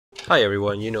Hi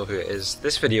everyone, you know who it is.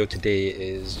 This video today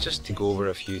is just to go over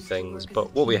a few things,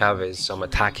 but what we have is some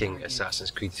attacking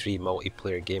Assassin's Creed 3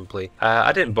 multiplayer gameplay.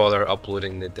 I didn't bother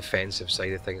uploading the defensive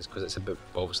side of things because it's a bit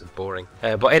obviously boring.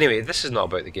 But anyway, this is not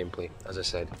about the gameplay, as I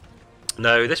said.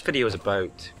 Now, this video is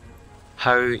about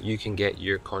how you can get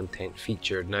your content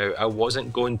featured. Now, I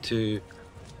wasn't going to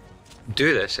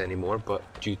do this anymore, but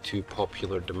due to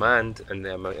popular demand and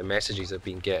the amount of messages I've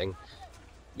been getting,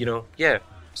 you know, yeah,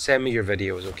 send me your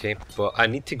videos, okay? But I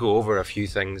need to go over a few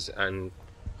things and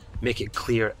make it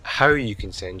clear how you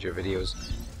can send your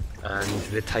videos and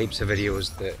the types of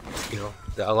videos that, you know,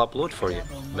 that I'll upload for you.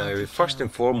 Now, first and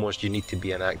foremost, you need to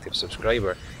be an active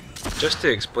subscriber. Just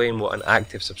to explain what an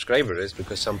active subscriber is,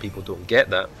 because some people don't get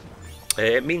that,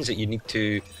 it means that you need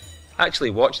to actually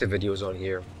watch the videos on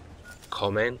here,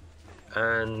 comment,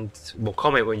 and, well,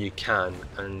 comment when you can,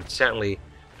 and certainly,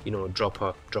 you know, drop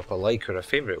a like or a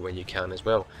favourite when you can as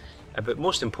well. But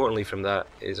most importantly from that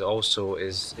is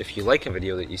if you like a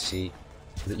video that you see,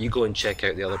 that you go and check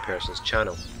out the other person's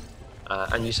channel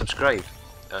and you subscribe,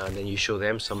 and then you show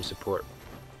them some support.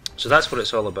 So that's what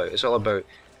it's all about. It's all about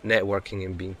networking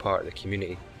and being part of the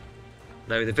community.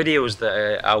 Now, the videos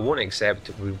that I won't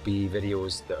accept would be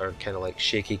videos that are kind of like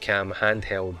shaky cam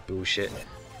handheld bullshit.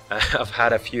 I've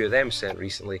had a few of them sent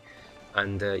recently.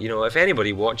 And you know, if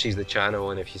anybody watches the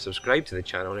channel and if you subscribe to the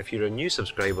channel, and if you're a new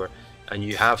subscriber and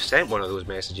you have sent one of those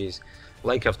messages,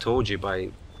 like I've told you by,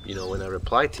 you know, when I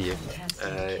reply to you,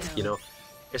 you know,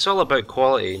 it's all about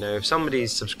quality. Now, if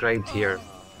somebody's subscribed here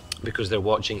because they're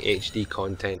watching HD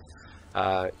content,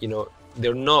 you know,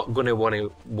 they're not going to want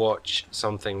to watch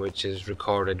something which is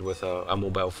recorded with a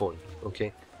mobile phone,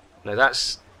 okay? Now,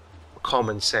 that's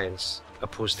common sense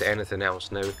opposed to anything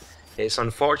else. Now, it's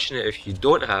unfortunate if you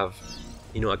don't have,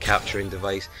 you know, a capturing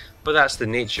device, but that's the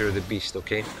nature of the beast,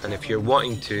 okay? And if you're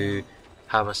wanting to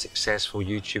have a successful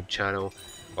YouTube channel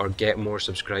or get more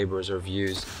subscribers or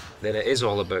views, then it is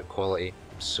all about quality.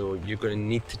 So you're going to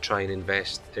need to try and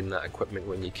invest in that equipment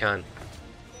when you can.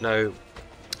 Now,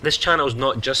 this channel is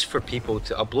not just for people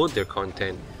to upload their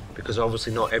content, because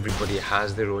obviously not everybody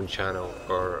has their own channel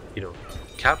or, you know,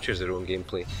 captures their own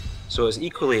gameplay. So it's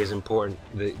equally as important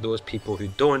that those people who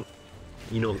don't,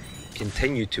 you know,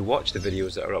 continue to watch the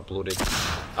videos that are uploaded.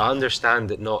 I understand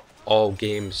that not all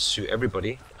games suit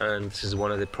everybody, and this is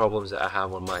one of the problems that I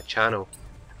have on my channel,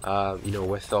 you know,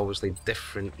 with obviously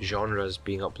different genres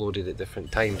being uploaded at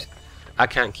different times. I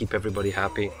can't keep everybody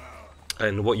happy,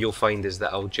 and what you'll find is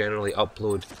that I'll generally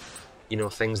upload, you know,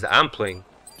 things that I'm playing.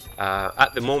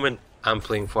 At the moment, I'm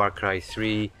playing Far Cry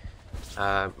 3,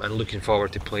 and looking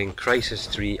forward to playing Crisis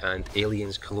 3 and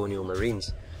Aliens Colonial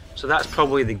Marines. So that's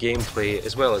probably the gameplay,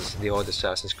 as well as the odd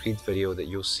Assassin's Creed video that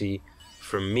you'll see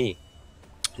from me.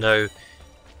 Now,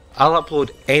 I'll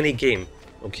upload any game,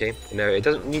 okay? Now, it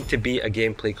doesn't need to be a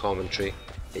gameplay commentary.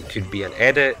 It could be an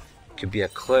edit, it could be a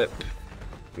clip,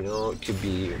 you know, it could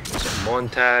be a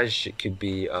montage, it could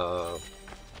be a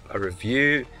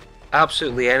review,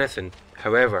 absolutely anything.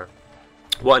 However,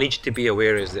 what I need you to be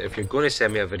aware is that if you're going to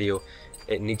send me a video,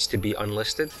 it needs to be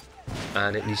unlisted,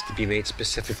 and it needs to be made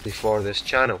specifically for this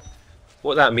channel.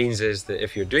 What that means is that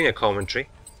if you're doing a commentary,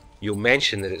 you'll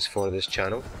mention that it's for this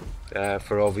channel,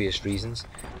 for obvious reasons,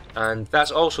 and that's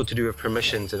also to do with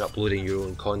permissions and uploading your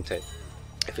own content.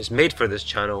 If it's made for this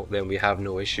channel, then we have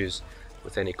no issues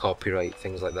with any copyright,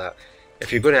 things like that.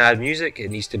 If you're going to add music,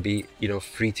 it needs to be, you know,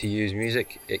 free to use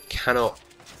music. It cannot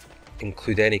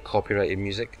include any copyrighted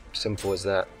music, simple as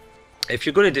that. If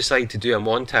you're going to decide to do a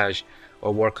montage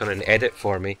or work on an edit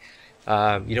for me,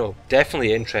 you know,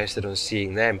 definitely interested on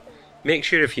seeing them. Make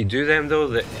sure if you do them though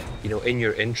that, you know, in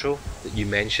your intro that you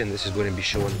mention this is going to be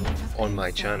shown on my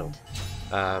channel,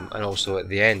 and also at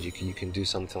the end you can do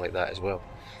something like that as well.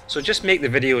 So just make the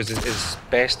videos as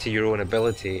best to your own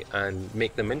ability and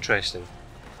make them interesting.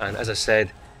 And as I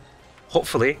said,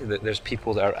 hopefully that there's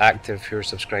people that are active who are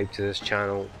subscribed to this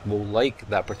channel will like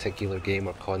that particular game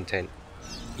or content,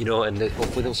 you know, and that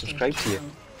hopefully they'll subscribe to you.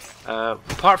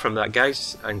 Apart from that,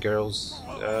 guys and girls,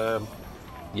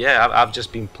 yeah, I've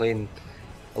just been playing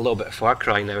a little bit of Far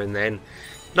Cry now and then.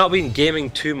 Not been gaming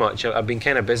too much. I've been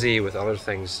kind of busy with other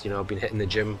things, you know. I've been hitting the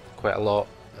gym quite a lot,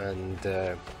 and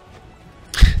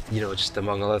you know, just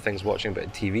among other things, watching a bit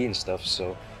of TV and stuff.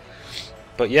 So,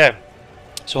 but yeah,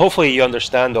 so hopefully you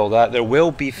understand all that. There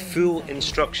will be full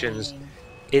instructions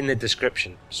in the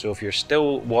description. So if you're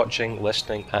still watching,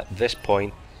 listening at this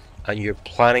point, and you're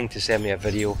planning to send me a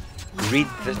video, read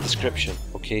the description,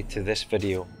 okay, to this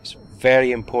video. It's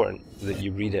very important that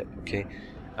you read it, okay?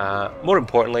 More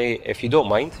importantly, if you don't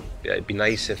mind, it'd be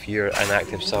nice if you're an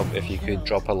active sub, if you could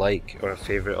drop a like or a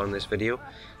favourite on this video,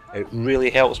 It really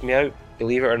helps me out.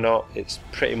 Believe it or not, it's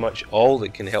pretty much all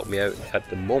that can help me out at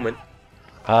the moment.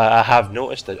 I have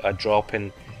noticed a drop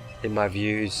in my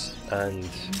views and,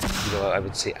 you know, I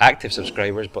would say active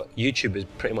subscribers, but YouTube is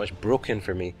pretty much broken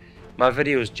for me. My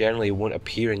videos generally won't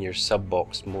appear in your sub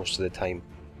box most of the time.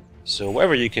 So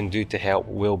whatever you can do to help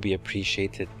will be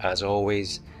appreciated as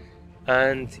always.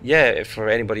 And yeah, for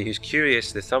anybody who's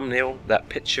curious, the thumbnail, that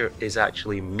picture is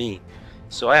actually me.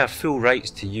 So I have full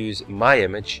rights to use my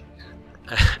image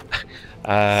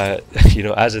you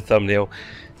know, as a thumbnail,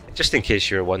 just in case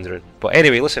you're wondering. But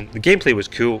anyway, listen, the gameplay was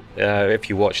cool. If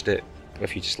you watched it,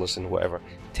 if you just listened, whatever.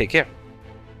 Take care.